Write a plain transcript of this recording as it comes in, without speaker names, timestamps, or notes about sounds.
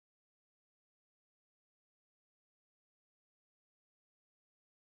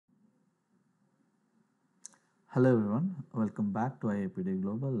Hello everyone, welcome back to IAPD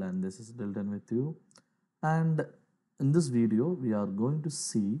Global, and this is Dilton with you. And in this video, we are going to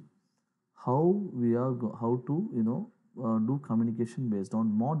see how to do communication based on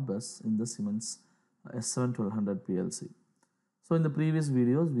Modbus in the Siemens S7-1200 PLC. So in the previous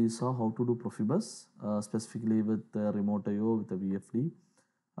videos, we saw how to do Profibus, specifically with remote I/O with the VFD.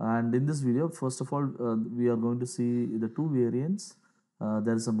 And in this video, first of all, we are going to see the two variants.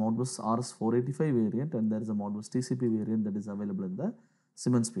 There is a Modbus RS485 variant and there is a Modbus TCP variant that is available in the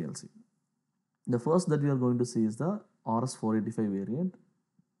Siemens PLC. The first that we are going to see is the RS485 variant.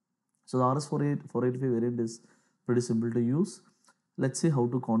 So the RS485 variant is pretty simple to use. Let's see how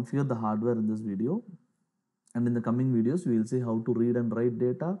to configure the hardware in this video. And in the coming videos, we will see how to read and write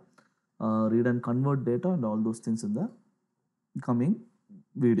data, read and convert data, and all those things in the coming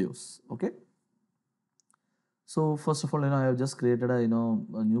videos. Okay. So first of all, I have just created a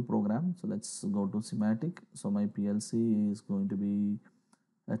new program. So let's go to Simatic. So my PLC is going to be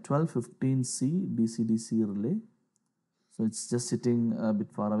a 1215C DC-DC relay. So it's just sitting a bit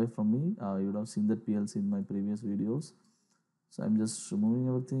far away from me. You would have seen that PLC in my previous videos. So I'm just removing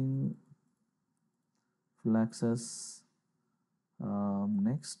everything. Full access,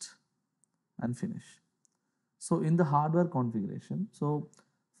 next, and finish. So in the hardware configuration, so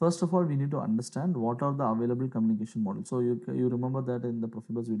first of all, we need to understand what are the available communication modules. So you remember that in the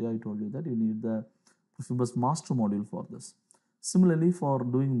Profibus video, I told you that you need the Profibus master module for this. Similarly, for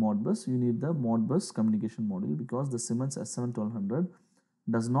doing Modbus, you need the Modbus communication module because the Siemens S7-1200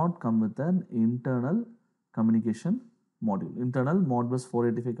 does not come with an internal communication module, internal Modbus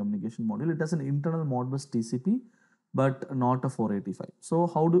 485 communication module. It has an internal Modbus TCP, but not a 485. So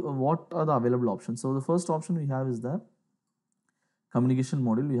what are the available options? So the first option we have is the communication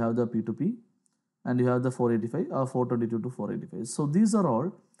module. We have the P2P and you have the 485 or 422 to 485. So these are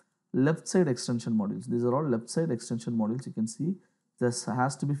all left side extension modules. These are all left side extension modules. You can see this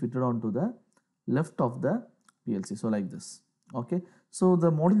has to be fitted onto the left of the PLC. So like this. Okay. So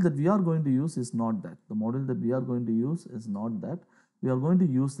the module that we are going to use is not that. The module that we are going to use is not that. We are going to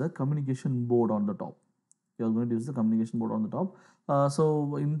use the communication board on the top. We are going to use the communication board on the top.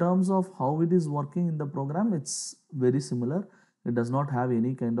 So in terms of how it is working in the program, it's very similar. It does not have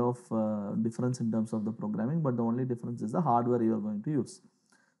any kind of difference in terms of the programming, but the only difference is the hardware you are going to use.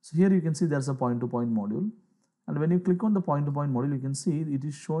 So here you can see there's a point-to-point module, and when you click on the point-to-point module, you can see it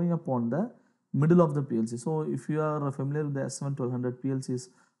is showing up on the middle of the PLC. So if you are familiar with the S7-1200 PLC's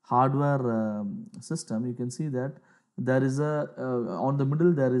hardware system, you can see that there is a on the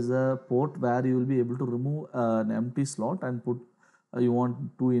middle there is a port where you will be able to remove an empty slot and put you want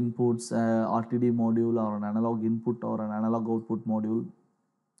two inputs, RTD module or an analog input or an analog output module,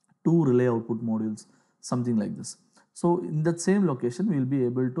 two relay output modules, something like this. So in that same location, we will be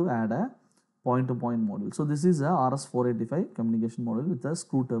able to add a point-to-point module. So this is a RS485 communication module with a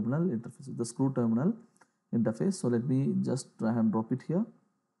screw terminal interface. With the screw terminal interface. So let me just drag and drop it here.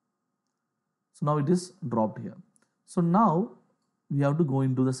 So now it is dropped here. So now we have to go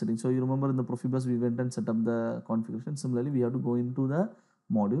into the settings. So you remember in the Profibus we went and set up the configuration. Similarly, we have to go into the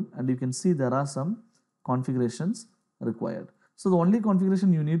module and you can see there are some configurations required. So the only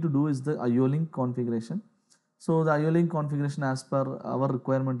configuration you need to do is the IO link configuration. So the IO link configuration as per our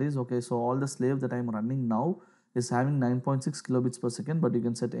requirement is okay. So all the slave that I am running now is having 9.6 kilobits per second, but you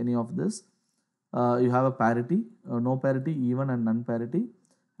can set any of this. You have a parity, no parity, even and non-parity,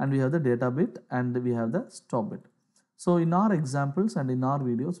 and we have the data bit and we have the stop bit. So in our examples and in our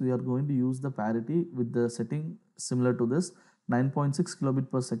videos, we are going to use the parity with the setting similar to this 9.6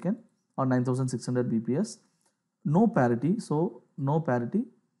 kilobit per second or 9600 bps. No parity, so no parity,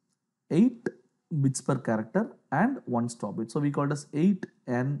 8 bits per character and 1 stop bit. So we call it as 8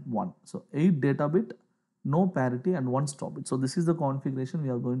 and 1. So 8 data bit, no parity and 1 stop bit. So this is the configuration we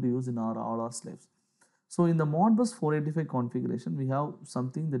are going to use in all our slaves. So in the Modbus 485 configuration, we have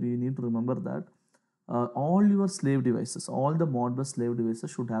something that you need to remember that all your slave devices, all the Modbus slave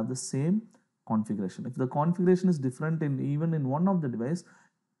devices should have the same configuration. If the configuration is different even in one of the device,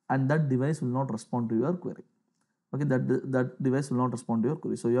 and that device will not respond to your query. Okay, that device will not respond to your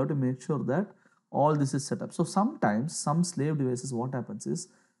query. So you have to make sure that all this is set up. So sometimes some slave devices, what happens is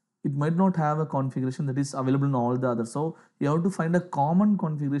it might not have a configuration that is available in all the others. So you have to find a common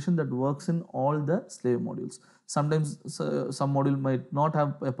configuration that works in all the slave modules. Sometimes some module might not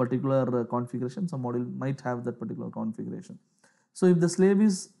have a particular configuration, some module might have that particular configuration. So if the slave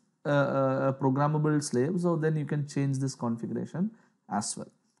is a programmable slave, so then you can change this configuration as well.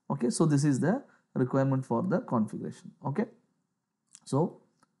 Okay, so this is the requirement for the configuration. Okay, so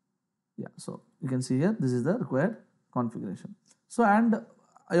yeah, so you can see here this is the required configuration. So and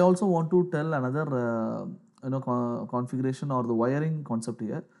I also want to tell another configuration or the wiring concept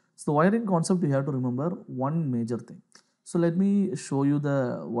here. So the wiring concept, you have to remember one major thing. So let me show you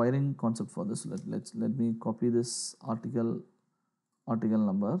the wiring concept for this. Let me copy this article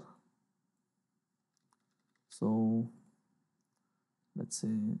number. So let's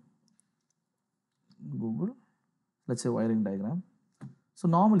say Google, let's say wiring diagram. So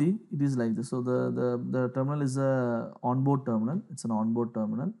normally it is like this. So the terminal is a onboard terminal. It's an onboard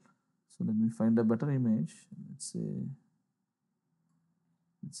terminal. So let me find a better image. Let's say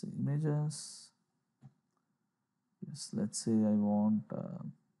images. Yes, let's say I want.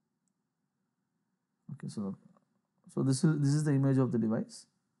 Okay, so this is the image of the device.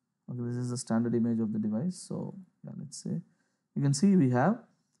 Okay, this is the standard image of the device. So yeah, let's say you can see we have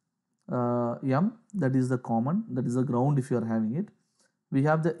M, that is the common, that is the ground if you are having it. We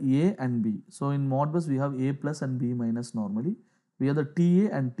have the A and B. So in Modbus we have A plus and B minus normally. We have the TA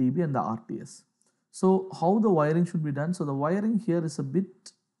and TB and the RTS. So how the wiring should be done? So the wiring here is a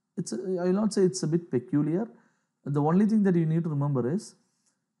bit, I will not say it's a bit peculiar. The only thing that you need to remember is,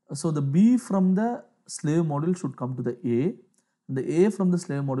 so the B from the slave module should come to the A, and the A from the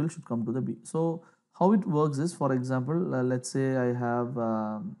slave module should come to the B. So how it works is, for example, let's say I have,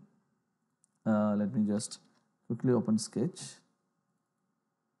 let me just quickly open Sketch.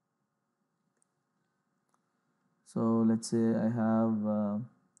 So let's say I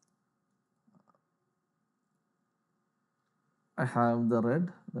have the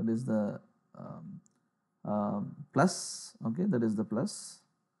red, that is the plus, okay, that is the plus,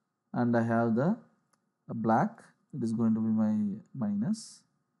 and I have the black, it is going to be my minus.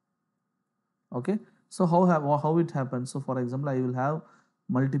 Okay, so how it happens? So for example, I will have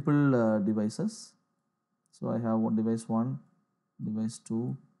multiple devices. So I have one device 1, device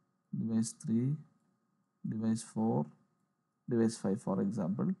 2, device 3, device 4, device 5, for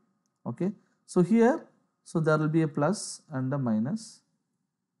example. Okay, so here, so there will be a plus and a minus,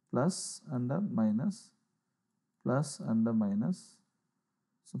 plus and a minus, plus and a minus.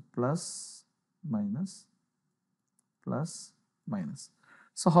 So plus, minus, plus, minus.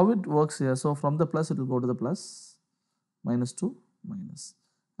 So how it works here? So from the plus it will go to the plus, minus to minus,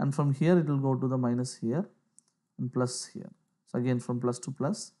 and from here it will go to the minus here and plus here. So again from plus to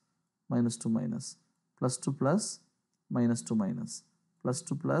plus, minus to minus, plus to plus, minus to minus, plus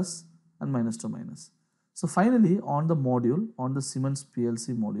to plus, and minus to minus. So finally on the module, on the Siemens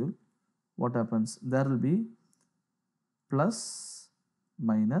PLC module, what happens? There will be plus,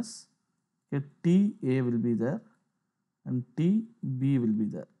 minus, okay, TA will be there and TB will be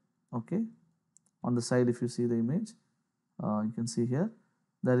there. Okay, on the side if you see the image, you can see here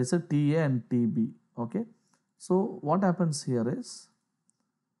there is a TA and TB. Okay, so what happens here is,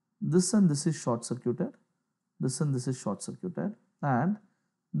 this and this is short circuited, this and this is short circuited, and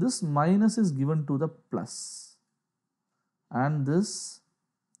this minus is given to the plus, and this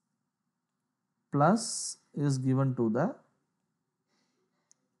plus is given to the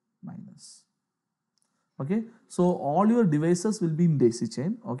minus. Okay, so all your devices will be in daisy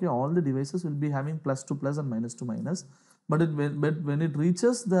chain. Okay, all the devices will be having plus to plus and minus to minus, but when it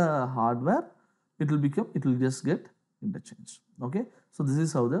reaches the hardware, it will just get interchanged. Okay, so this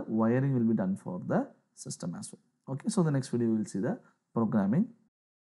is how the wiring will be done for the system as well. Okay, so the next video we will see the programming